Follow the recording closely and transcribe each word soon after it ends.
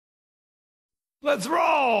Let's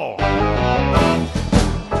roll!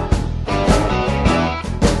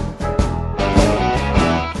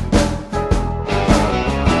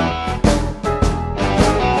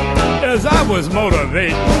 As I was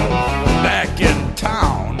motivating back in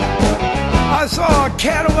town, I saw a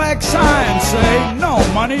Cadillac sign say, "No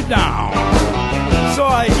money down." So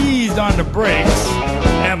I eased on the brakes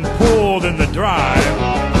and pulled in the drive,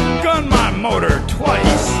 gunned my motor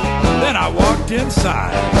twice, then I walked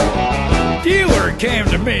inside. Dealer came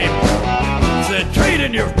to me, said, "Trade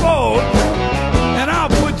in your boat, and I'll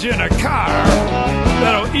put you in a car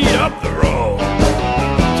that'll eat up the road.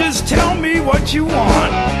 Just tell me what you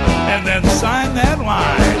want, and then sign that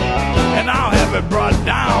line, and I'll have it brought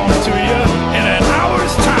down to you in an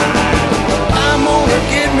hour's time." I'm gonna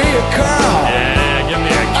get me a car. Yeah, give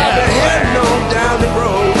me a I'll be Cadillac. heading on down the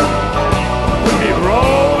road, We'll be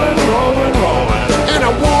rolling, rolling, rolling. and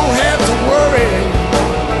I won't have to worry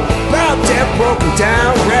about that broken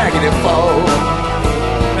down raggedy fold.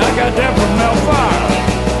 I got that from Mel Fire.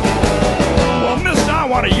 Well, mister, I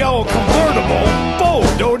want a yellow convertible, full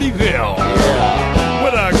Dotyville,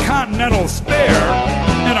 with a Continental spare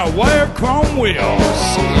and a wire chrome wheel.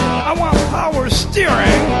 I want power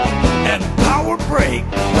steering and power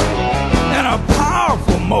brakes and a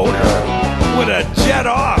powerful motor with a jet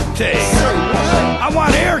octane. I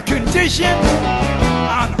want air conditioning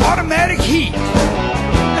on automatic heat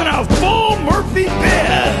and a full Murphy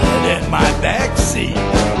bed in my back seat.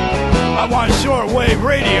 I want shortwave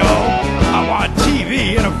radio, I want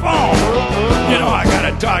TV and a phone. You know I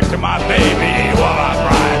gotta talk to my baby while I'm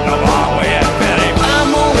riding a long way at Betty. I'm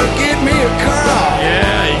gonna get me a car.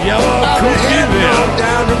 Yeah, yellow I'll be heading Coupe-Ville. on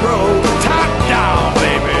down the road, Top down,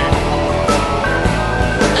 baby.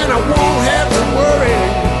 and I won't have to worry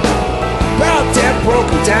about that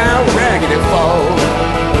broken down raggedy fold.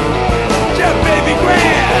 Just baby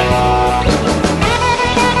grand.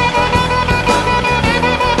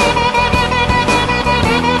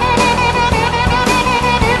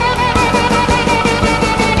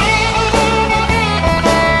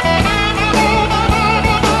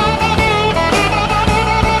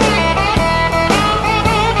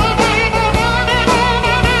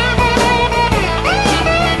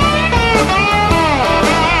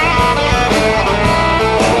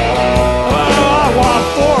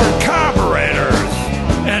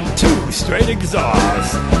 Straight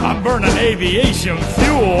exhaust. I'm burning aviation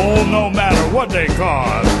fuel no matter what they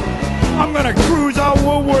cost. I'm gonna cruise out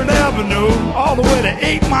Woodward Avenue all the way to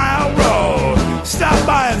 8 Mile Road. Stop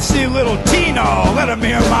by and see little Tino, let him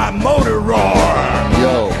hear my motor roar.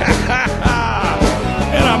 Yo.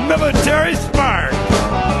 And a military spark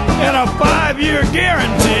and a 5-year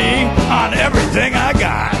guarantee on everything I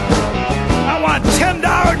got. I want $10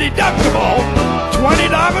 deductible,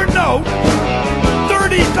 $20 note,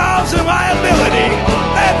 30,000 liability.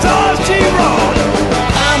 That's all she wrote.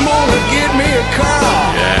 I'm gonna get me a car.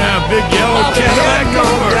 Yeah, big yellow I'll be Cadillac heading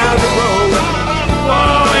on down the convertible. road,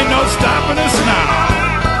 Whoa, ain't no stopping us now.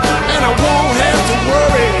 and I won't have to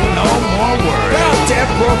worry No more worries. about that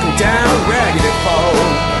broken down